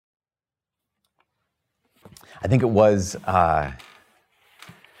I think it was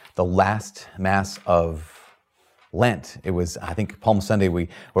the last Mass of Lent. It was, I think, Palm Sunday, where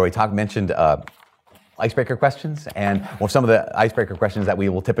we mentioned icebreaker questions. And some of the icebreaker questions that we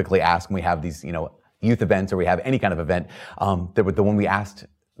will typically ask when we have these, youth events or we have any kind of event, the one we asked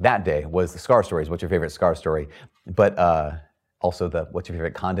that day was the scar stories. What's your favorite scar story? But also what's your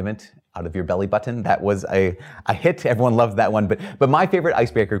favorite condiment out of your belly button? That was a hit. Everyone loved that one. But my favorite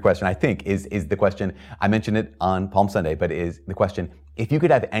icebreaker question, I think, is the question, I mentioned it on Palm Sunday, but is the question, if you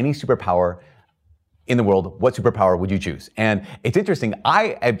could have any superpower in the world, what superpower would you choose? And it's interesting.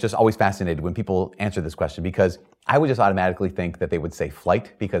 I am just always fascinated when people answer this question, because I would just automatically think that they would say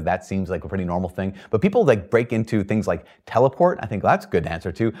flight, because that seems like a pretty normal thing. But people break into things like teleport. I think that's a good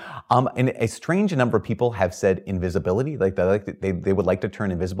answer too. And a strange number of people have said invisibility, they would like to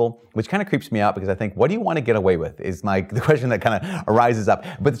turn invisible, which kind of creeps me out, because I think, what do you want to get away with is the question that kind of arises up.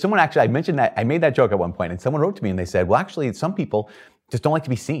 But someone actually, I mentioned that, I made that joke at one point, and someone wrote to me and they said, well, actually, some people just don't like to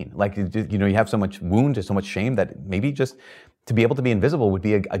be seen. You have so much wound and so much shame that maybe just to be able to be invisible would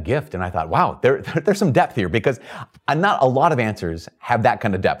be a gift. And I thought, wow, there's some depth here, because not a lot of answers have that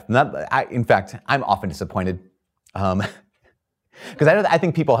kind of depth. In fact, I'm often disappointed. Because I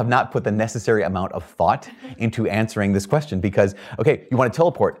think people have not put the necessary amount of thought into answering this question. Because, okay, you want to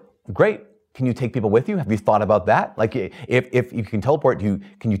teleport, great. Can you take people with you? Have you thought about that? If you can teleport,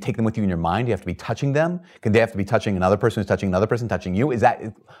 can you take them with you in your mind? Do you have to be touching them? Can they have to be touching another person who's touching another person touching you?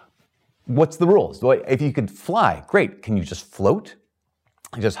 What's the rules? If you could fly, great. Can you just float?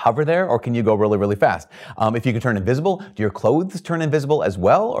 Just hover there? Or can you go really, really fast? If you can turn invisible, do your clothes turn invisible as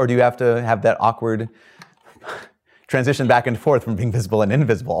well? Or do you have to have that awkward transition back and forth from being visible and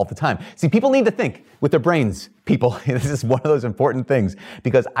invisible all the time? See, people need to think with their brains, people. This is one of those important things,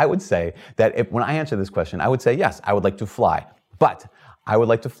 because I would say that when I answer this question, I would say, yes, I would like to fly. But I would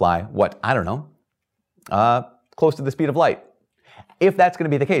like to fly, I don't know, close to the speed of light. If that's going to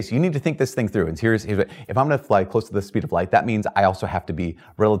be the case, you need to think this thing through. And here's what, if I'm going to fly close to the speed of light, that means I also have to be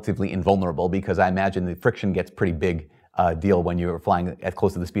relatively invulnerable, because I imagine the friction gets pretty big deal when you're flying at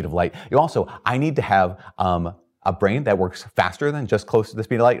close to the speed of light. I need to have a brain that works faster than just close to the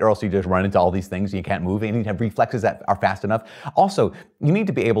speed of light, or else you just run into all these things and you can't move. And you need to have reflexes that are fast enough. Also, you need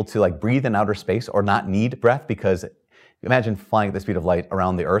to be able to breathe in outer space or not need breath, because imagine flying at the speed of light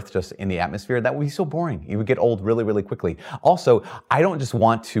around the Earth, just in the atmosphere. That would be so boring. You would get old really, really quickly. Also, I don't just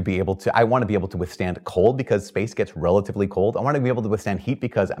want to be able to, I want to be able to withstand cold, because space gets relatively cold. I want to be able to withstand heat,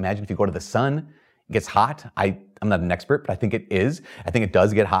 because imagine if you go to the sun, it gets hot. I'm not an expert, but I think it is. I think it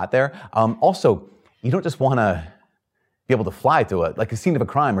does get hot there. Also, you don't just want to be able to fly to a scene of a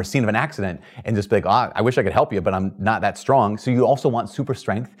crime or a scene of an accident and just be like, I wish I could help you, but I'm not that strong. So you also want super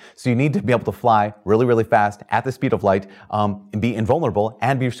strength. So you need to be able to fly really, really fast at the speed of light, and be invulnerable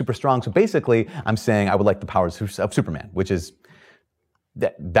and be super strong. So basically, I'm saying I would like the powers of Superman, which is,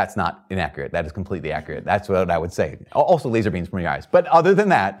 that's not inaccurate. That is completely accurate. That's what I would say. Also laser beams from your eyes. But other than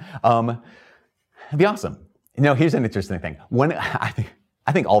that, it'd be awesome. Here's an interesting thing.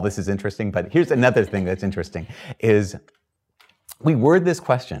 I think all this is interesting, but here's another thing that's interesting is we word this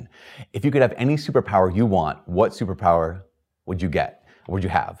question. If you could have any superpower you want, what superpower would you get? Or would you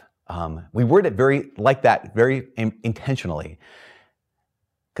have? We word it very intentionally,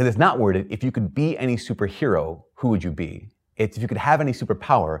 because it's not worded, if you could be any superhero, who would you be? It's if you could have any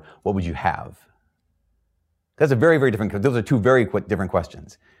superpower, what would you have? That's a very, very different, those are two very different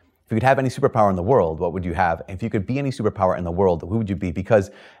questions. If you could have any superpower in the world, what would you have? And if you could be any superpower in the world, who would you be?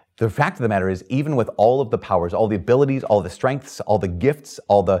 Because the fact of the matter is, even with all of the powers, all the abilities, all the strengths, all the gifts,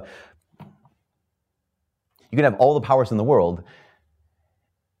 you could have all the powers in the world,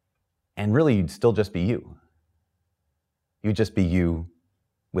 and really you'd still just be you. You'd just be you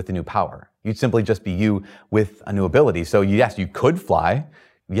with a new power. You'd simply just be you with a new ability. So yes, you could fly.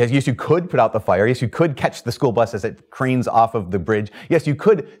 Yes, you could put out the fire. Yes, you could catch the school bus as it cranes off of the bridge. Yes, you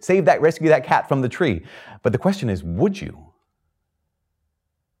could rescue that cat from the tree. But the question is, would you?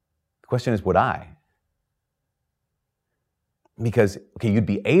 The question is, would I? Because, okay, you'd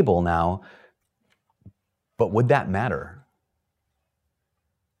be able now, but would that matter?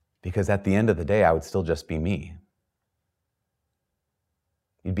 Because at the end of the day, I would still just be me.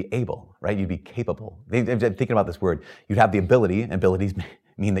 You'd be able, right? You'd be capable. Thinking about this word, you'd have the ability, and abilities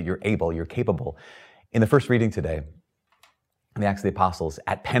mean that you're able, you're capable. In the first reading today, in the Acts of the Apostles,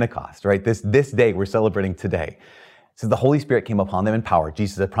 at Pentecost, right? This day we're celebrating today. It says the Holy Spirit came upon them in power.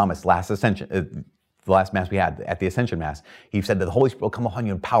 Jesus had promised the last Mass we had, at the Ascension Mass, he said that the Holy Spirit will come upon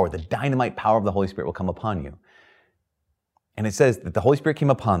you in power. The dynamite power of the Holy Spirit will come upon you. And it says that the Holy Spirit came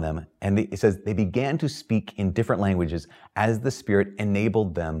upon them, and it says they began to speak in different languages as the Spirit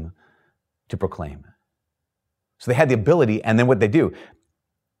enabled them to proclaim. So they had the ability, and then what they do?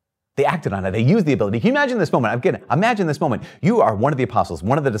 They acted on it. They used the ability. Can you imagine this moment? Again, imagine this moment. You are one of the apostles,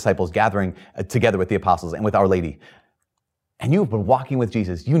 one of the disciples gathering together with the apostles and with Our Lady. And you've been walking with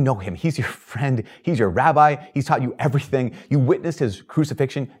Jesus. You know him. He's your friend. He's your rabbi. He's taught you everything. You witnessed his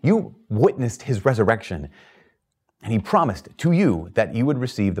crucifixion. You witnessed his resurrection. And he promised to you that you would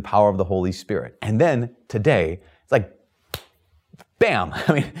receive the power of the Holy Spirit. And then today, it's like, bam.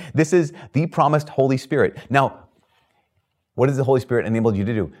 I mean, this is the promised Holy Spirit. Now, what does the Holy Spirit enable you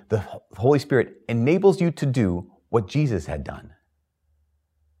to do? The Holy Spirit enables you to do what Jesus had done.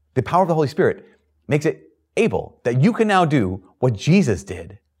 The power of the Holy Spirit makes it able that you can now do what Jesus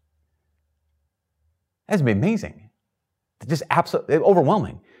did. That's amazing. Just absolutely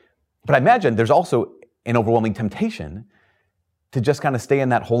overwhelming. But I imagine there's also an overwhelming temptation to just kind of stay in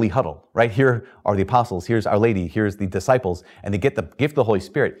that holy huddle, right? Here are the apostles, here's Our Lady, here's the disciples, and they get the gift of the Holy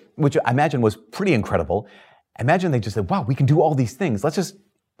Spirit, which I imagine was pretty incredible. Imagine they just said, wow, we can do all these things. Let's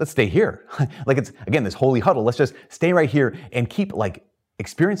stay here. Like it's, again, this holy huddle. Let's just stay right here and keep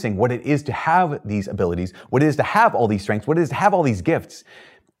experiencing what it is to have these abilities, what it is to have all these strengths, what it is to have all these gifts,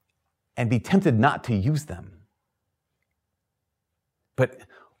 and be tempted not to use them. But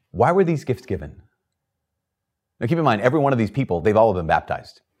why were these gifts given? Now keep in mind, every one of these people, they've all been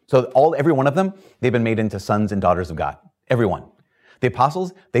baptized. So every one of them, they've been made into sons and daughters of God. Everyone. The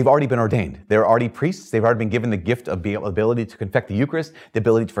apostles, they've already been ordained. They're already priests. They've already been given the gift of the ability to confect the Eucharist, the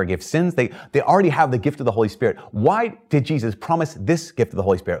ability to forgive sins. They already have the gift of the Holy Spirit. Why did Jesus promise this gift of the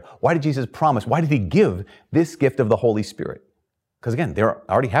Holy Spirit? Why did he give this gift of the Holy Spirit? Because again, they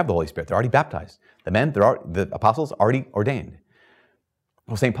already have the Holy Spirit. They're already baptized. The apostles already ordained.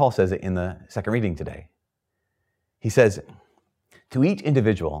 Well, St. Paul says it in the second reading today. He says, to each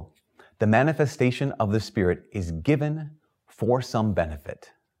individual, the manifestation of the Spirit is given for some benefit.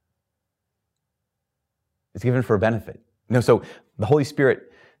 It's given for a benefit. So the Holy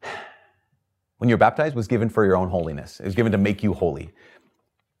Spirit, when you're baptized, was given for your own holiness. It was given to make you holy.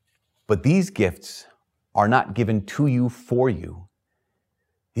 But these gifts are not given to you for you.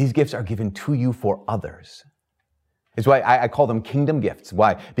 These gifts are given to you for others. It's why I call them kingdom gifts.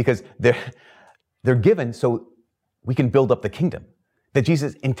 Why? Because they're given so we can build up the kingdom. That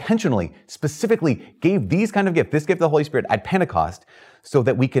Jesus intentionally, specifically gave these kind of gifts, this gift of the Holy Spirit at Pentecost, so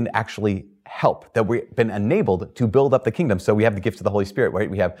that we can actually help, that we've been enabled to build up the kingdom. So we have the gifts of the Holy Spirit,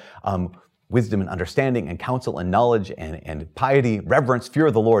 right? We have wisdom and understanding and counsel and knowledge and piety, reverence, fear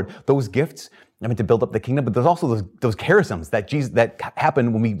of the Lord. Those gifts are meant to build up the kingdom, but there's also those charisms that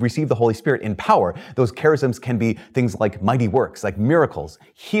happen when we receive the Holy Spirit in power. Those charisms can be things like mighty works, like miracles,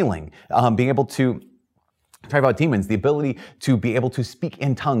 healing, being able to drive out demons, the ability to be able to speak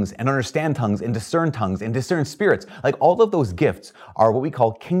in tongues and understand tongues and discern spirits. Like all of those gifts are what we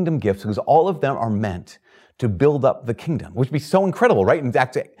call kingdom gifts because all of them are meant to build up the kingdom, which would be so incredible, right? In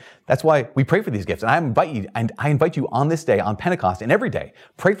fact, that's why we pray for these gifts. And I invite you on this day, on Pentecost, and every day,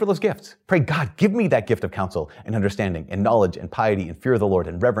 pray for those gifts. Pray, God, give me that gift of counsel and understanding and knowledge and piety and fear of the Lord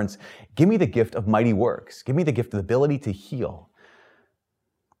and reverence. Give me the gift of mighty works. Give me the gift of the ability to heal.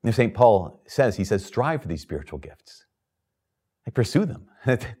 And St. Paul says, strive for these spiritual gifts. Pursue them.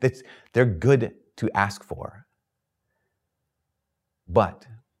 They're good to ask for. But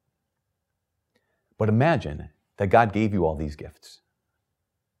imagine that God gave you all these gifts.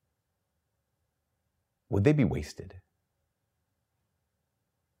 Would they be wasted?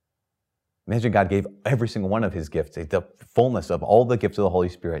 Imagine God gave every single one of his gifts, the fullness of all the gifts of the Holy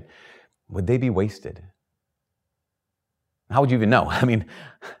Spirit. Would they be wasted? How would you even know?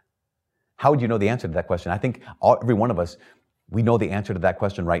 How would you know the answer to that question? I think every one of us, we know the answer to that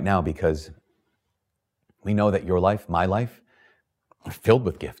question right now because we know that your life, my life, are filled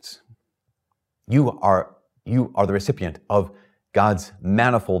with gifts. You are the recipient of God's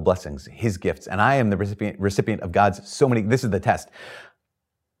manifold blessings, his gifts, and I am the recipient of God's so many. This is the test.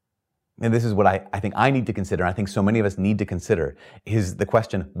 And this is what I think I need to consider, and I think so many of us need to consider, is the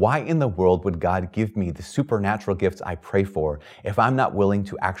question, why in the world would God give me the supernatural gifts I pray for if I'm not willing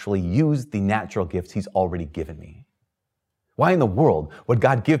to actually use the natural gifts he's already given me? Why in the world would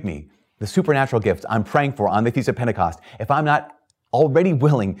God give me the supernatural gifts I'm praying for on the Feast of Pentecost if I'm not already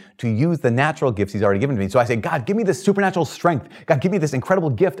willing to use the natural gifts he's already given to me? So I say, God, give me this supernatural strength. God, give me this incredible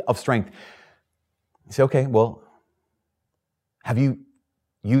gift of strength. You say, okay, well, have you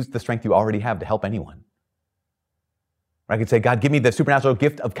used the strength you already have to help anyone? Or I could say, God, give me the supernatural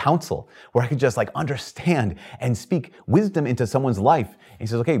gift of counsel, where I could just understand and speak wisdom into someone's life. And he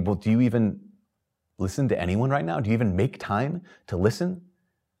says, okay, well, do you even listen to anyone right now? Do you even make time to listen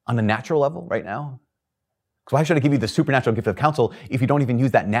on a natural level right now? So why should I give you the supernatural gift of counsel if you don't even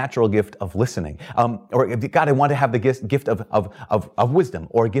use that natural gift of listening? Or God, I want to have the gift of wisdom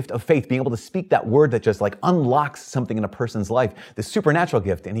or a gift of faith, being able to speak that word that just like unlocks something in a person's life, the supernatural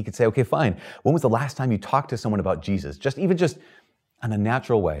gift. And he could say, okay, fine. When was the last time you talked to someone about Jesus? Just in a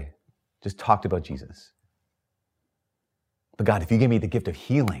natural way, just talked about Jesus. But God, if you give me the gift of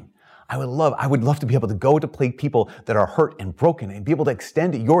healing, I would love to be able to go to people that are hurt and broken and be able to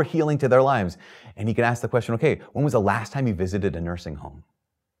extend your healing to their lives. And you can ask the question, okay, when was the last time you visited a nursing home?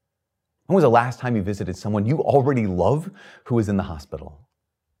 When was the last time you visited someone you already love who was in the hospital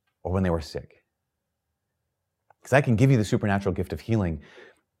or when they were sick? Because I can give you the supernatural gift of healing,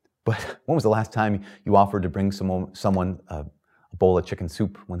 but when was the last time you offered to bring someone a bowl of chicken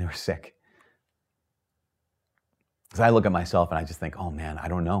soup when they were sick? Because I look at myself and I just think, oh man, I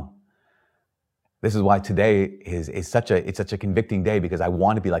don't know. This is why today is such a convicting day, because I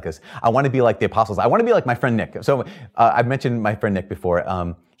want to be like this. I want to be like the apostles. I want to be like my friend Nick. So I've mentioned my friend Nick before.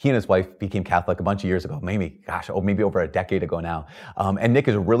 He and his wife became Catholic a bunch of years ago, maybe over a decade ago now. And Nick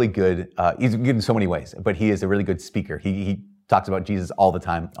is a really good, he's good in so many ways, but he is a really good speaker. He talks about Jesus all the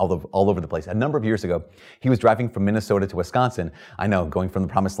time, all over the place. A number of years ago, he was driving from Minnesota to Wisconsin. I know, going from the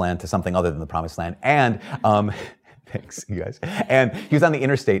promised land to something other than the promised land. And, thanks, you guys. And he was on the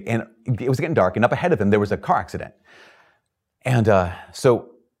interstate, and it was getting dark, and up ahead of him, there was a car accident. And so,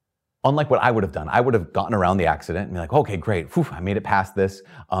 unlike what I would have done, I would have gotten around the accident and be like, okay, great, whew, I made it past this.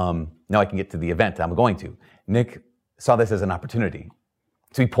 Now I can get to the event I'm going to. Nick saw this as an opportunity.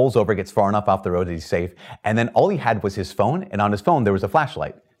 So he pulls over, gets far enough off the road that he's safe, and then all he had was his phone, and on his phone, there was a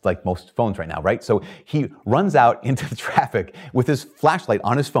flashlight. Like most phones right now, right? So he runs out into the traffic with his flashlight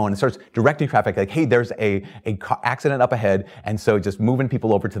on his phone and starts directing traffic like, hey, there's a car accident up ahead. And so just moving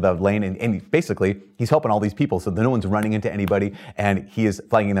people over to the lane, and basically he's helping all these people so that no one's running into anybody, and he is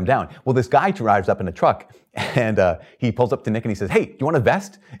flagging them down. Well, this guy drives up in a truck, and he pulls up to Nick and he says, hey, do you want a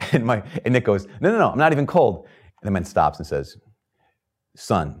vest? And Nick goes, no, I'm not even cold. And the man stops and says,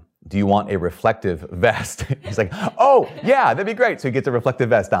 son, do you want a reflective vest? He's like, oh, yeah, that'd be great. So he gets a reflective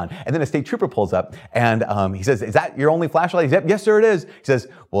vest on. And then a state trooper pulls up and he says, is that your only flashlight? He says, yes, sir, it is. He says,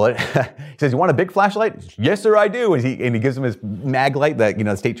 well, he says, you want a big flashlight? Yes, sir, I do. And he gives him his mag light, that,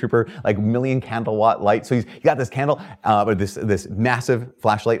 the state trooper, like million candle watt light. So he's got this candle, this massive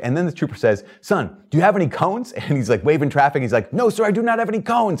flashlight. And then the trooper says, son, do you have any cones? And he's like waving traffic. He's like, no, sir, I do not have any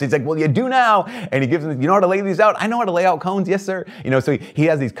cones. He's like, well, you do now. And he gives him, you know how to lay these out? I know how to lay out cones. Yes, sir. So he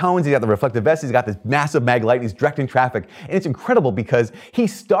has these cones. He's got the reflective vest. He's got this massive mag light. He's directing traffic. And it's incredible because he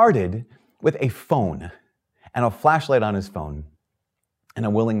started with a phone and a flashlight on his phone and a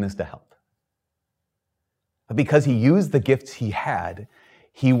willingness to help. But because he used the gifts he had,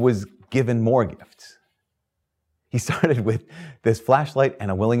 he was given more gifts. He started with this flashlight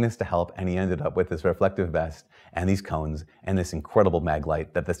and a willingness to help, and he ended up with this reflective vest and these cones and this incredible mag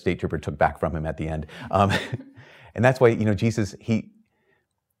light that the state trooper took back from him at the end. And that's why, Jesus,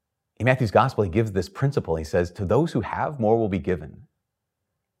 in Matthew's gospel, he gives this principle. He says, to those who have, more will be given.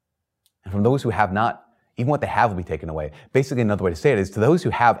 And from those who have not, even what they have will be taken away. Basically, another way to say it is, to those who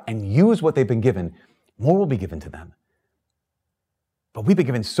have and use what they've been given, more will be given to them. But we've been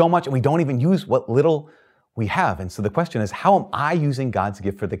given so much, and we don't even use what little we have. And so the question is, how am I using God's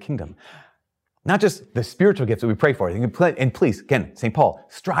gift for the kingdom? Not just the spiritual gifts that we pray for. And please, again, St. Paul,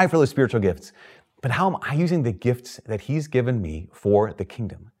 strive for those spiritual gifts. But how am I using the gifts that he's given me for the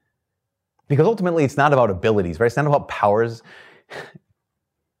kingdom? Because ultimately, it's not about abilities, right? It's not about powers.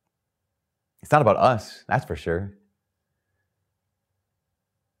 It's not about us, that's for sure.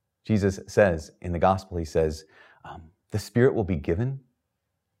 Jesus says in the gospel, he says, the Spirit will be given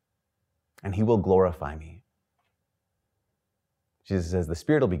and he will glorify me. Jesus says, the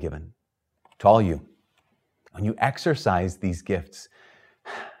Spirit will be given to all you. When you exercise these gifts,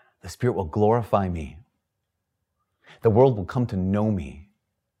 the Spirit will glorify me. The world will come to know me.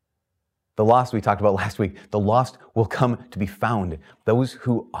 The lost we talked about last week, the lost will come to be found. Those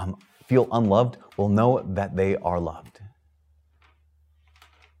who feel unloved will know that they are loved.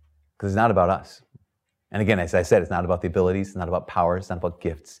 Because it's not about us. And again, as I said, it's not about the abilities, it's not about power, it's not about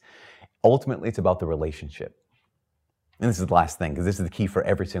gifts. Ultimately, it's about the relationship. And this is the last thing, because this is the key for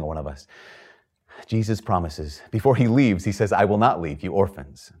every single one of us. Jesus promises, before he leaves, he says, I will not leave you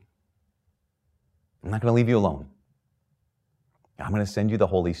orphans. I'm not going to leave you alone. I'm going to send you the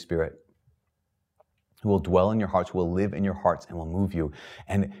Holy Spirit, who will dwell in your hearts, who will live in your hearts and will move you.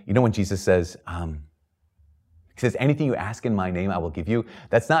 And when Jesus says, he says, anything you ask in my name, I will give you.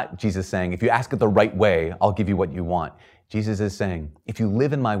 That's not Jesus saying, if you ask it the right way, I'll give you what you want. Jesus is saying, if you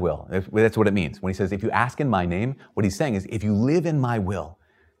live in my will, that's what it means. When he says, if you ask in my name, what he's saying is, if you live in my will,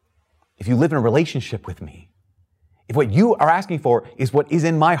 if you live in a relationship with me, if what you are asking for is what is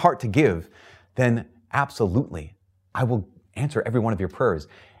in my heart to give, then absolutely, I will answer every one of your prayers.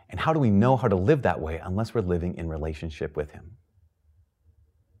 And how do we know how to live that way unless we're living in relationship with him?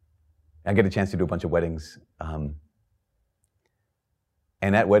 I get a chance to do a bunch of weddings. And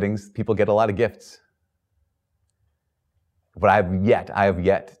at weddings, people get a lot of gifts. But I have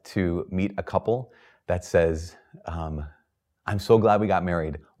yet to meet a couple that says, I'm so glad we got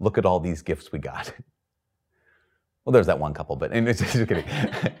married. Look at all these gifts we got. Well, there's that one couple, but anyway, just kidding.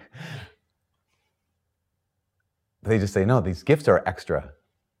 They just say, no, these gifts are extra.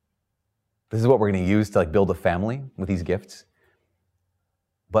 This is what we're going to use to like build a family with these gifts.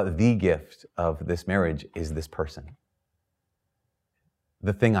 But the gift of this marriage is this person.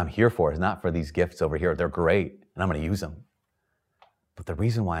 The thing I'm here for is not for these gifts over here. They're great, and I'm going to use them. But the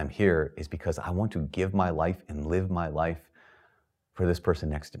reason why I'm here is because I want to give my life and live my life for this person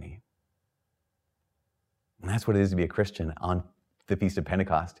next to me. And that's what it is to be a Christian on the Feast of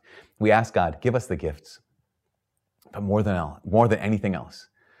Pentecost. We ask God, give us the gifts. But more than anything else,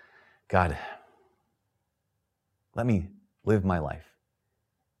 God, let me live my life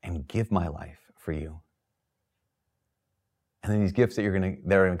and give my life for you. And then these gifts that are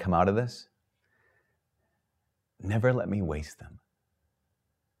going to come out of this, never let me waste them.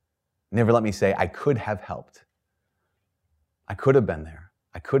 Never let me say, I could have helped. I could have been there.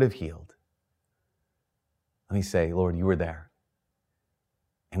 I could have healed. Let me say, Lord, you were there.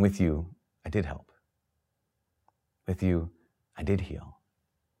 And with you, I did help. With you, I did heal.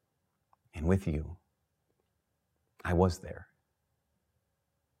 And with you, I was there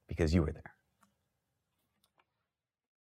because you were there.